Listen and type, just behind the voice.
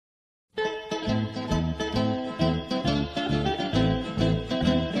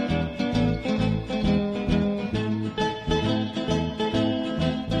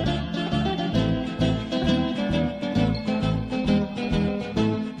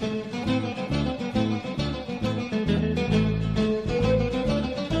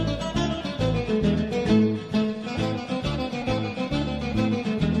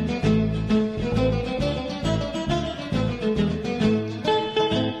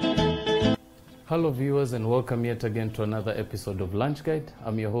Hello viewers, and welcome yet again to another episode of Lunch Guide.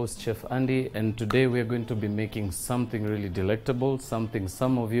 I'm your host Chef Andy, and today we're going to be making something really delectable, something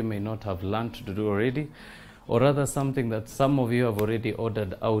some of you may not have learned to do already, or rather something that some of you have already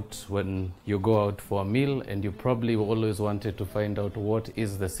ordered out when you go out for a meal, and you probably always wanted to find out what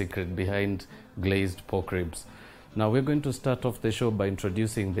is the secret behind glazed pork ribs. Now we're going to start off the show by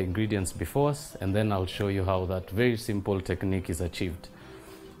introducing the ingredients before us, and then I'll show you how that very simple technique is achieved.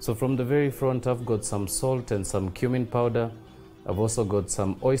 So from the very front, I've got some salt and some cumin powder. I've also got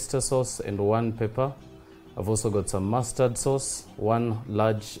some oyster sauce and one pepper. I've also got some mustard sauce, one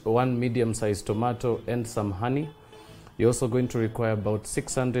medium-sized tomato, and some honey. You're also going to require about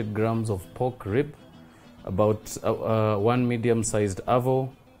 600 grams of pork rib, about one medium-sized avo,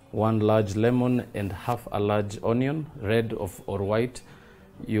 one large lemon, and half a large onion, red or white.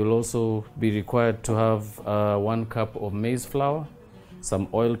 You'll also be required to have 1 cup of maize flour, some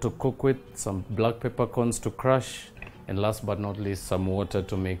oil to cook with, some black peppercorns to crush, and last but not least, some water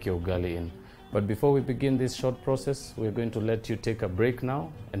to make your ugali in. But before we begin this short process, we're going to let you take a break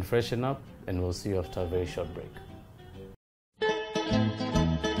now and freshen up, and we'll see you after a very short break.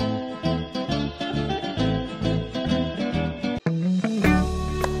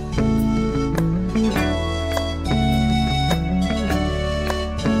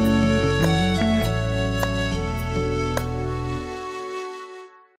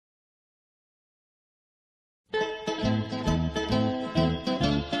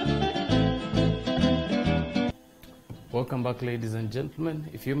 Welcome back, ladies and gentlemen.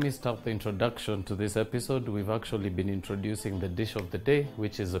 If you missed out the introduction to this episode, we've actually been introducing the dish of the day,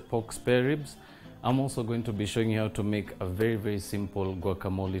 which is the pork spare ribs. I'm also going to be showing you how to make a very simple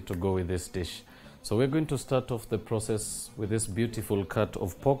guacamole to go with this dish. So we're going to start off the process with this beautiful cut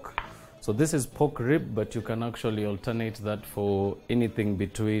of pork. So this is pork rib, but you can actually alternate that for anything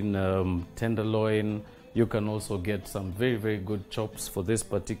between tenderloin. You can also get some very good chops for this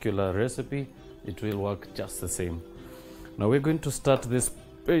particular recipe. It will work just the same. Now we're going to start this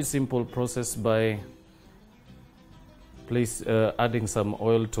very simple process by adding some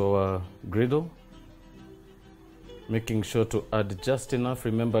oil to our griddle, making sure to add just enough.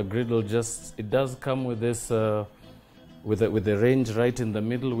 Remember, griddle it does come with this with the range right in the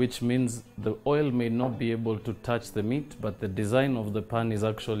middle, which means the oil may not be able to touch the meat, but the design of the pan is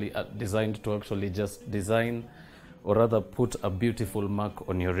actually designed to actually just design, or rather put a beautiful mark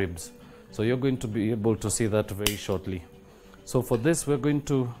on your ribs. So you're going to be able to see that very shortly. So for this, we're going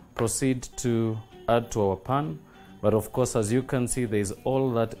to proceed to add to our pan. But of course, as you can see, there is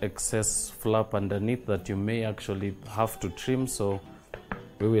all that excess flap underneath that you may actually have to trim. So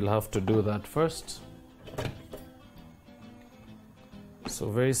we will have to do that first. So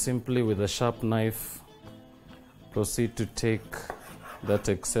very simply, with a sharp knife, proceed to take that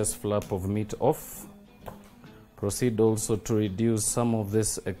excess flap of meat off. Proceed also to reduce some of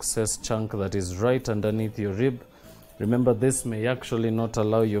this excess chunk that is right underneath your rib. Remember, this may actually not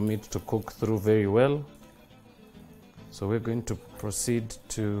allow your meat to cook through very well. So we're going to proceed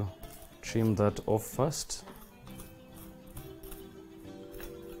to trim that off first.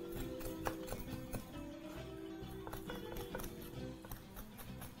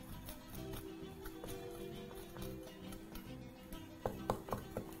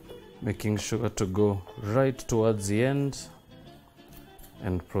 Making sure to go right towards the end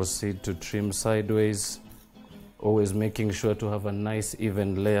and proceed to trim sideways. Always making sure to have a nice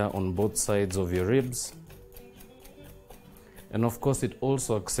even layer on both sides of your ribs. And of course, it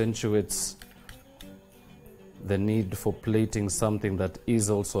also accentuates the need for plating something that is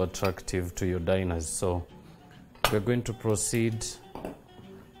also attractive to your diners. So we're going to proceed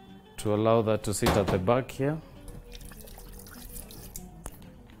to allow that to sit at the back here.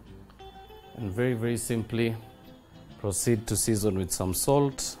 And very simply proceed to season with some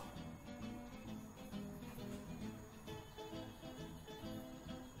salt.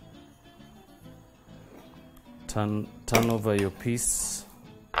 Turn over your piece.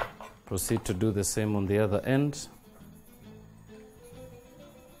 Proceed to do the same on the other end.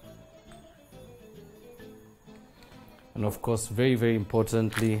 And of course, very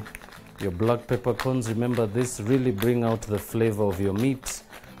importantly, your black peppercorns. Remember, this really bring out the flavor of your meat.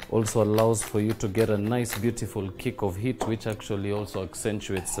 Also allows for you to get a nice beautiful kick of heat, which actually also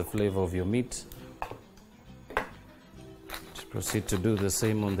accentuates the flavor of your meat. Just proceed to do the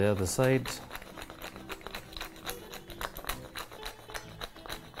same on the other side.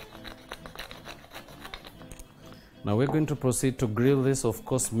 Now we're going to proceed to grill this, of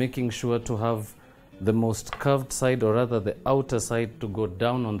course, making sure to have the most curved side, or rather the outer side, to go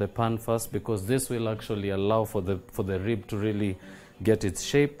down on the pan first, because this will actually allow for the rib to really get its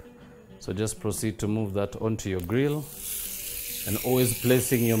shape. So just proceed to move that onto your grill, and always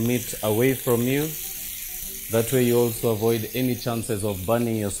placing your meat away from you. That way you also avoid any chances of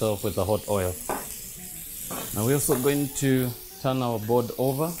burning yourself with the hot oil. Now we're also going to turn our board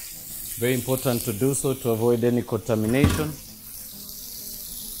over. Very important to do so to avoid any contamination.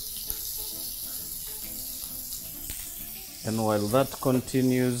 And while that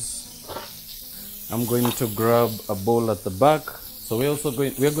continues, I'm going to grab a bowl at the back. So we're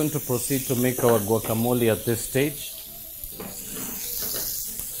going to proceed to make our guacamole at this stage.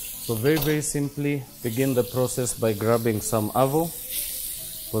 So very simply begin the process by grabbing some avo.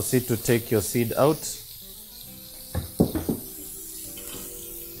 Proceed to take your seed out.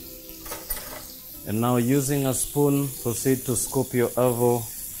 And now using a spoon, proceed to scoop your avo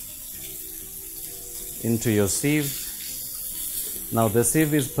into your sieve. Now the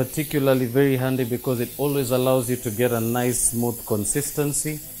sieve is particularly very handy because it always allows you to get a nice smooth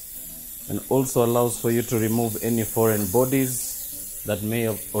consistency, and also allows for you to remove any foreign bodies that may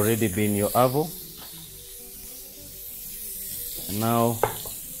have already been your avo. And now,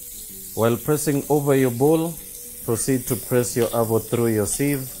 while pressing over your bowl, proceed to press your avo through your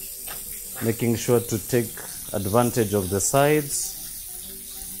sieve, making sure to take advantage of the sides,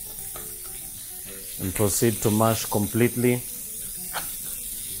 and proceed to mash completely.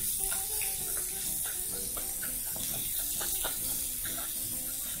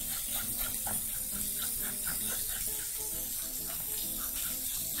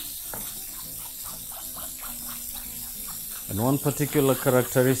 And one particular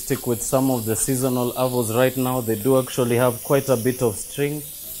characteristic with some of the seasonal avos right now, they do actually have quite a bit of string.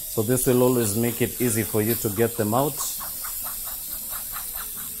 So this will always make it easy for you to get them out.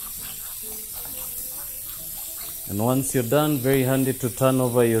 And once you're done, very handy to turn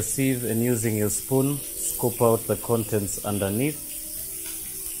over your sieve and using your spoon, scoop out the contents underneath.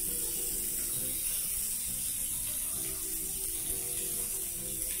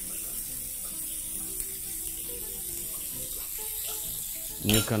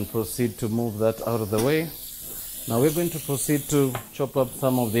 You can proceed to move that out of the way. Now we're going to proceed to chop up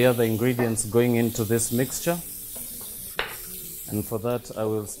some of the other ingredients going into this mixture. And for that, I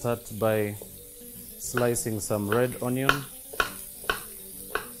will start by slicing some red onion.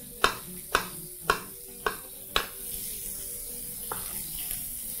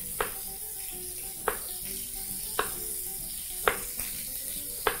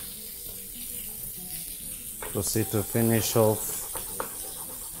 Proceed to finish off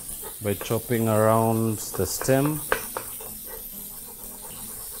by chopping around the stem.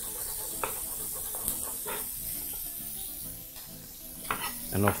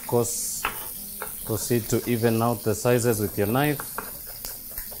 And of course, proceed to even out the sizes with your knife.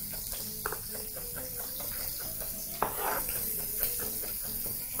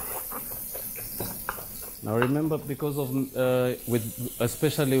 Now remember, because of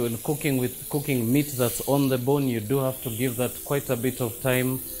especially when cooking meat that's on the bone, you do have to give that quite a bit of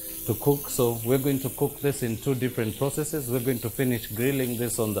time to cook. So we're going to cook this in two different processes. We're going to finish grilling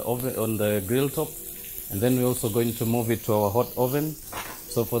this on the oven, on the grill top, and then we're also going to move it to our hot oven.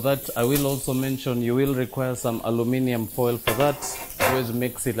 So for that, I will also mention you will require some aluminium foil for that. Always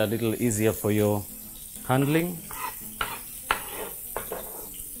makes it a little easier for your handling.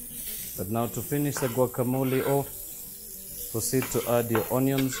 But now to finish the guacamole off, proceed to add your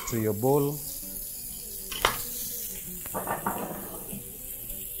onions to your bowl.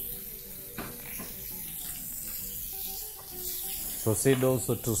 Proceed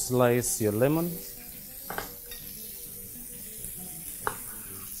also to slice your lemon.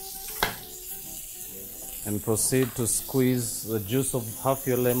 And proceed to squeeze the juice of half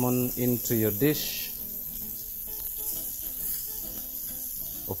your lemon into your dish.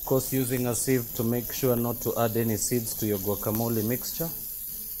 Of course, using a sieve to make sure not to add any seeds to your guacamole mixture.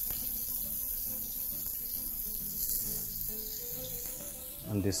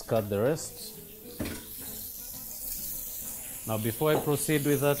 And discard the rest. Now before I proceed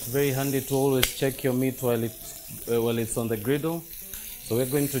with that, very handy to always check your meat while it's on the griddle. So we're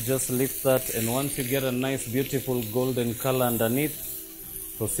going to just lift that, and once you get a nice beautiful golden color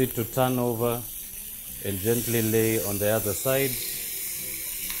underneath, proceed to turn over and gently lay on the other side.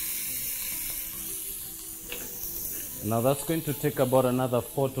 Now that's going to take about another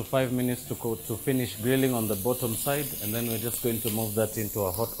 4 to 5 minutes to finish grilling on the bottom side, and then we're just going to move that into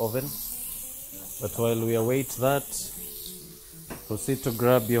a hot oven. But while we await that, proceed to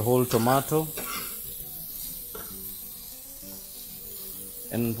grab your whole tomato.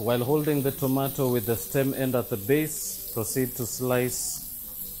 And while holding the tomato with the stem end at the base, proceed to slice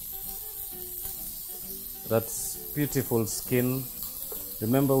that beautiful skin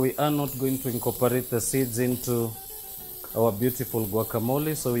Remember, we are not going to incorporate the seeds into our beautiful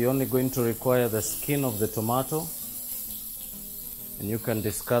guacamole, so we're only going to require the skin of the tomato, and you can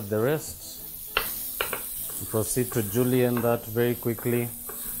discard the rest. Proceed to julienne that very quickly.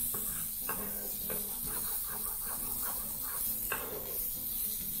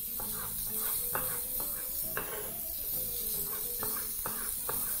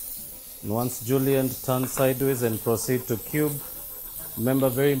 And once julienne, turn sideways and proceed to cube. Remember,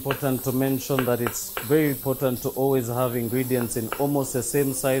 very important to mention that it's very important to always have ingredients in almost the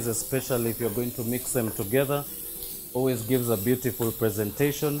same size, especially if you're going to mix them together. Always gives a beautiful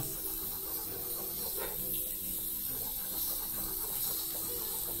presentation.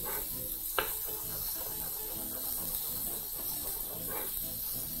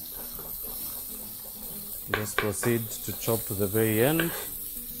 Just proceed to chop to the very end.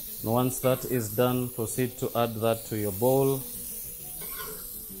 And once that is done, proceed to add that to your bowl.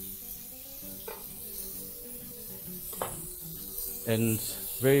 And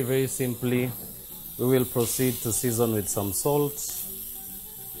very, very simply, we will proceed to season with some salt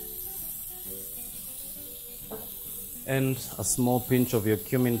and a small pinch of your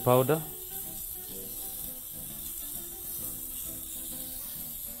cumin powder.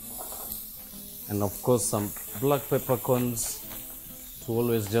 And of course some black peppercorns to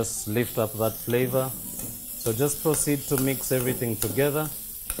always just lift up that flavor. So just proceed to mix everything together.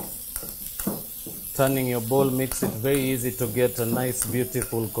 Turning your bowl makes it very easy to get a nice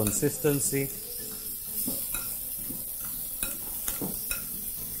beautiful consistency.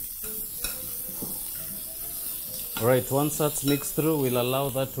 Alright, once that's mixed through, we'll allow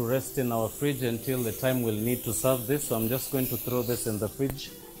that to rest in our fridge until the time we'll need to serve this. So I'm just going to throw this in the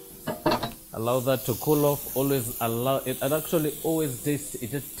fridge. Allow that to cool off. Always allow it. It actually always tastes.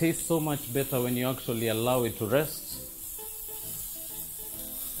 It just tastes so much better when you actually allow it to rest.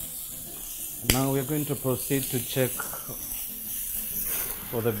 Now we're going to proceed to check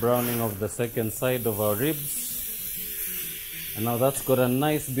for the browning of the second side of our ribs. And now that's got a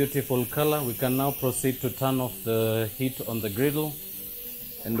nice, beautiful color. We can now proceed to turn off the heat on the griddle.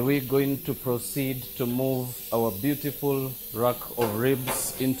 And we're going to proceed to move our beautiful rack of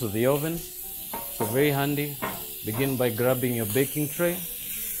ribs into the oven. So very handy. Begin by grabbing your baking tray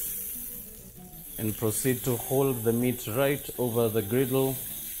and proceed to hold the meat right over the griddle,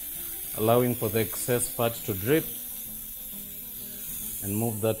 allowing for the excess fat to drip, and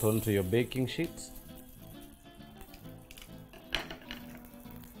move that onto your baking sheet.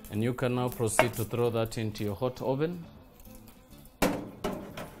 And you can now proceed to throw that into your hot oven.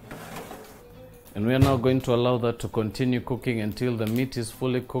 And we are now going to allow that to continue cooking until the meat is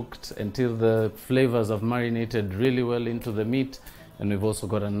fully cooked, until the flavors have marinated really well into the meat, and we've also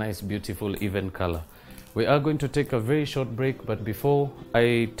got a nice, beautiful, even color. We are going to take a very short break, but before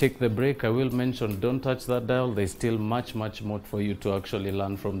I take the break, I will mention, don't touch that dial. There's still much, much more for you to actually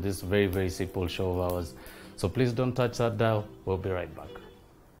learn from this very, very simple show of ours. So please don't touch that dial. We'll be right back.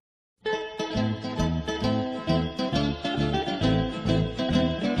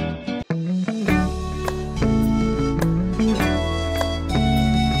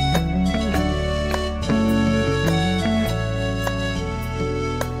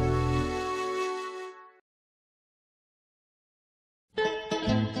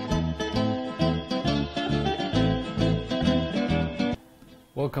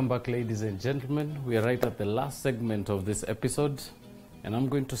 Welcome back, ladies and gentlemen. We are right at the last segment of this episode, and I'm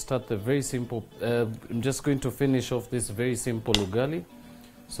going to start the very simple I'm just going to finish off this very simple ugali.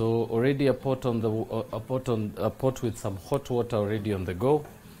 So already a pot with some hot water already on the go.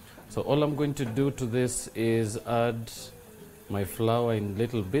 So all I'm going to do to this is add my flour in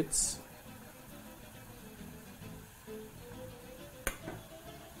little bits.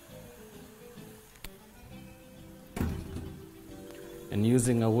 And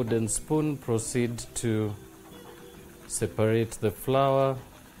using a wooden spoon, proceed to separate the flour,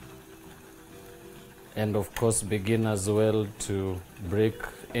 and of course begin as well to break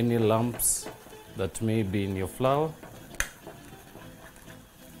any lumps that may be in your flour,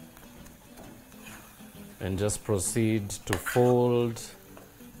 and just proceed to fold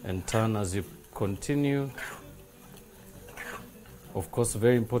and turn as you continue. Of course,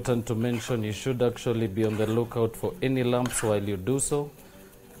 very important to mention, you should actually be on the lookout for any lumps while you do so,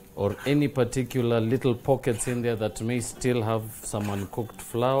 or any particular little pockets in there that may still have some uncooked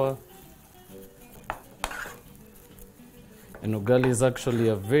flour. And ugali is actually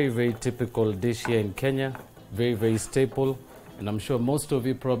a very, very typical dish here in Kenya, very, very staple. And I'm sure most of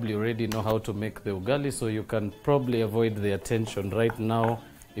you probably already know how to make the ugali, so you can probably avoid the attention right now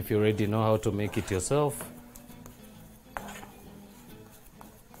if you already know how to make it yourself.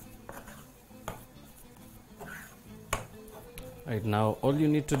 Right now, all you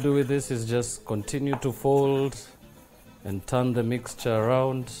need to do with this is just continue to fold and turn the mixture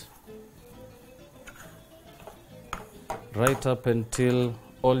around right up until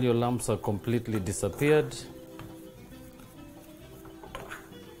all your lumps are completely disappeared.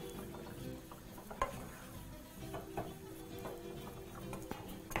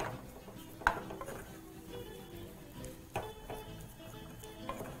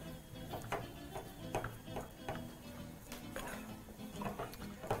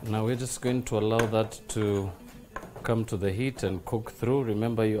 Now we're just going to allow that to come to the heat and cook through.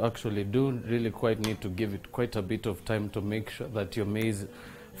 Remember, you actually do really quite need to give it quite a bit of time to make sure that your maize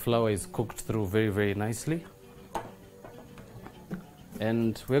flour is cooked through very, very nicely.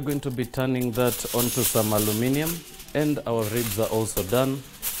 And we're going to be turning that onto some aluminium, and our ribs are also done.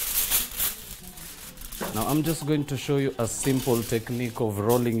 Now I'm just going to show you a simple technique of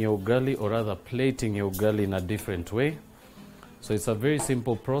rolling your ugali, or rather plating your ugali in a different way. So it's a very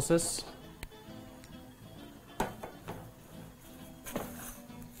simple process.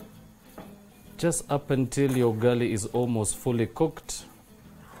 Just up until your ugali is almost fully cooked,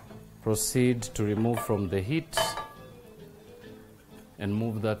 proceed to remove from the heat and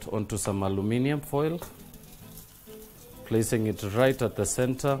move that onto some aluminium foil, placing it right at the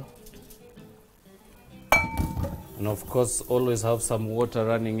center. And of course, always have some water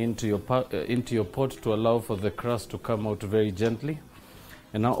running into your pot to allow for the crust to come out very gently.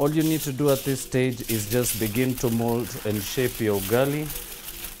 And now all you need to do at this stage is just begin to mold and shape your ugali.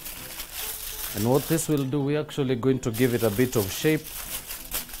 And what this will do, we're actually going to give it a bit of shape.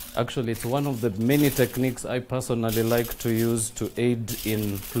 Actually, it's one of the many techniques I personally like to use to aid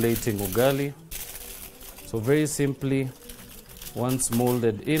in plating ugali. So very simply, once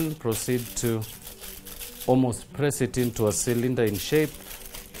molded in, proceed to almost press it into a cylinder in shape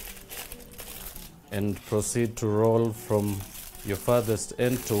and proceed to roll from your farthest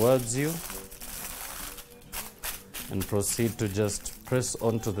end towards you, and proceed to just press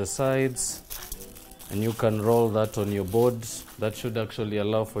onto the sides, and you can roll that on your board. That should actually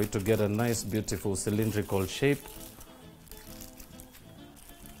allow for it to get a nice beautiful cylindrical shape.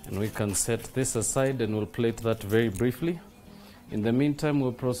 And we can set this aside and we'll plate that very briefly. In the meantime,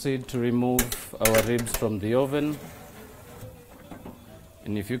 we'll proceed to remove our ribs from the oven.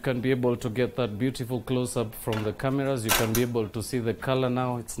 And if you can be able to get that beautiful close-up from the cameras, you can be able to see the color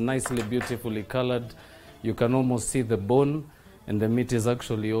now. It's nicely, beautifully colored. You can almost see the bone, and the meat is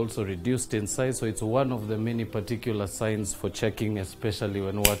actually also reduced in size. So it's one of the many particular signs for checking, especially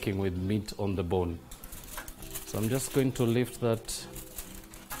when working with meat on the bone. So I'm just going to lift that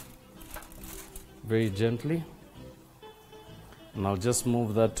very gently. And I'll just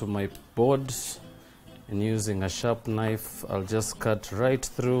move that to my board, and using a sharp knife, I'll just cut right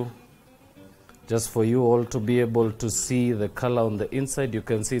through, just for you all to be able to see the color on the inside. You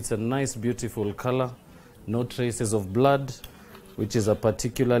can see it's a nice, beautiful color, no traces of blood, which is a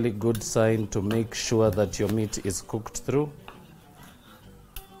particularly good sign to make sure that your meat is cooked through.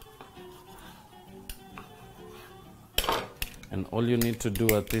 And all you need to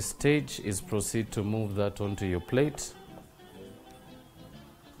do at this stage is proceed to move that onto your plate.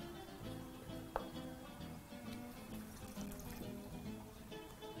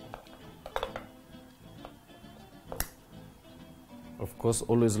 Of course,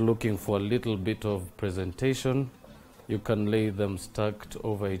 always looking for a little bit of presentation. You can lay them stacked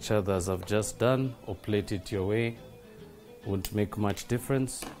over each other as I've just done, or plate it your way. Won't make much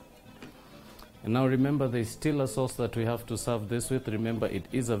difference. And now remember, there's still a sauce that we have to serve this with. Remember, it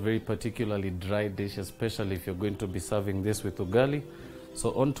is a very particularly dry dish, especially if you're going to be serving this with ugali.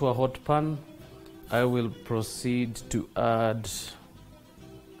 So onto a hot pan, I will proceed to add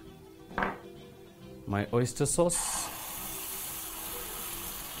my oyster sauce,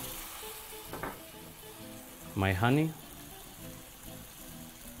 my honey,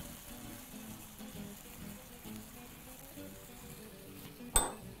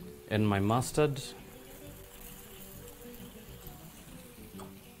 and my mustard,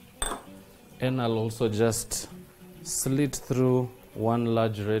 and I'll also just slit through one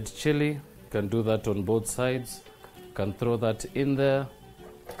large red chili. You can do that on both sides. You can throw that in there,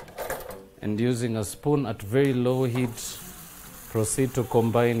 and using a spoon at very low heat, proceed to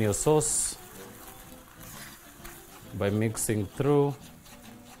combine your sauce by mixing through.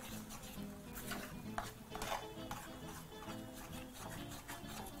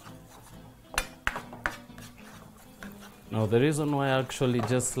 Now the reason why I actually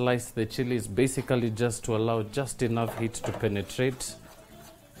just slice the chili is basically just to allow just enough heat to penetrate.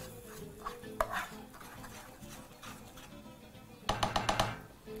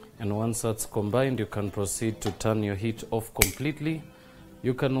 And once that's combined, you can proceed to turn your heat off completely.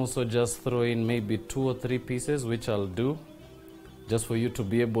 You can also just throw in maybe 2 or 3 pieces, which I'll do, just for you to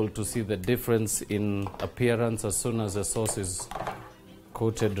be able to see the difference in appearance as soon as the sauce is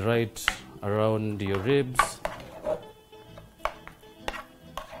coated right around your ribs.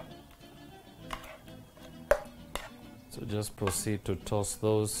 So just proceed to toss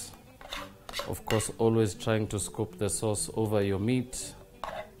those. Of course, always trying to scoop the sauce over your meat.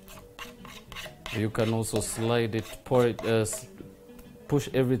 You can also slide it, pour it, push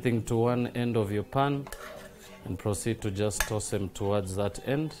everything to one end of your pan and proceed to just toss them towards that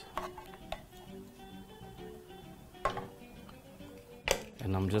end.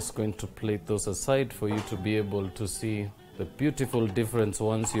 And I'm just going to plate those aside for you to be able to see the beautiful difference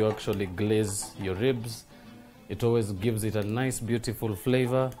once you actually glaze your ribs. It always gives it a nice beautiful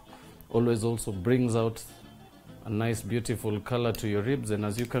flavor, always also brings out a nice beautiful color to your ribs, and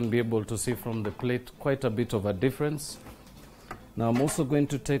as you can be able to see from the plate, quite a bit of a difference. Now I'm also going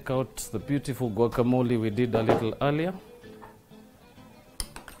to take out the beautiful guacamole we did a little earlier.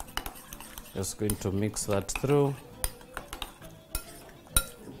 Just going to mix that through.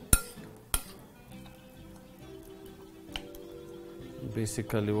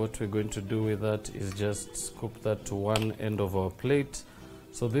 Basically what we're going to do with that is just scoop that to one end of our plate.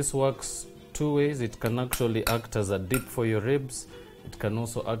 So this works 2 ways. It can actually act as a dip for your ribs. It can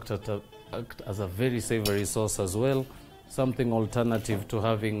also act as a very savory sauce as well, something alternative to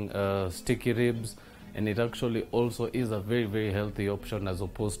having sticky ribs, and it actually also is a very, very healthy option as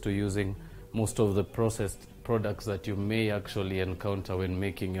opposed to using most of the processed products that you may actually encounter when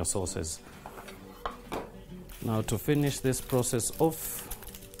making your sauces. Now to finish this process off,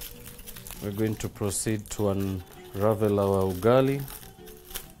 we're going to proceed to unravel our ugali.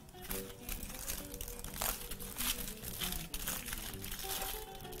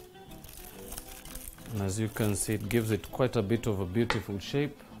 And as you can see, it gives it quite a bit of a beautiful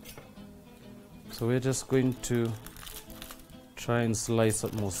shape. So we're just going to try and slice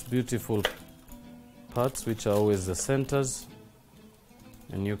the most beautiful parts, which are always the centers.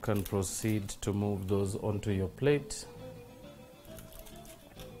 And you can proceed to move those onto your plate.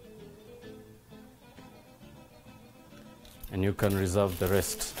 And you can reserve the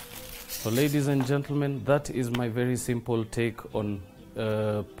rest. So ladies and gentlemen, that is my very simple take on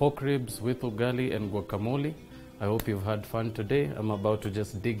pork ribs with ugali and guacamole. I hope you've had fun today. I'm about to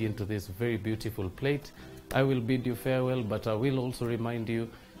just dig into this very beautiful plate. I will bid you farewell, but I will also remind you,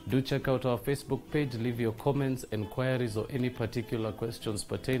 do check out our Facebook page, leave your comments, inquiries, or any particular questions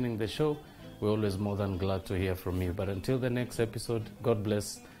pertaining the show. We're always more than glad to hear from you. But until the next episode, God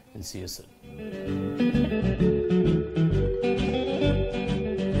bless and see you soon.